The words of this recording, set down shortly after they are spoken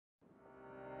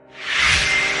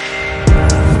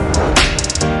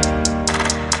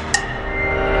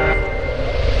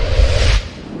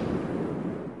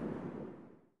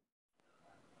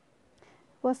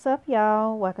What's up,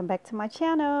 y'all? Welcome back to my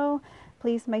channel.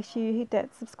 Please make sure you hit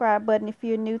that subscribe button if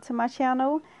you're new to my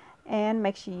channel, and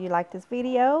make sure you like this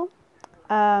video.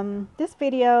 This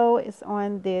video is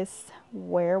on this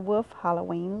werewolf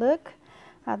Halloween look.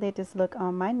 I did this look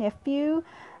on my nephew.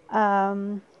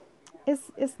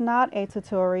 It's not a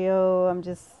tutorial.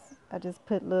 I just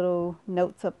put little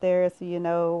notes up there so you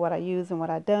know what I use and what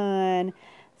I done.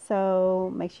 So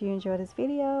make sure you enjoy this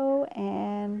video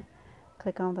and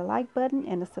click on the like button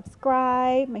and the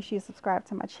subscribe. Make sure you subscribe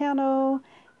to my channel,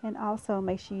 and also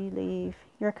make sure you leave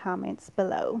your comments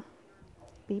below.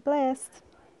 Be blessed.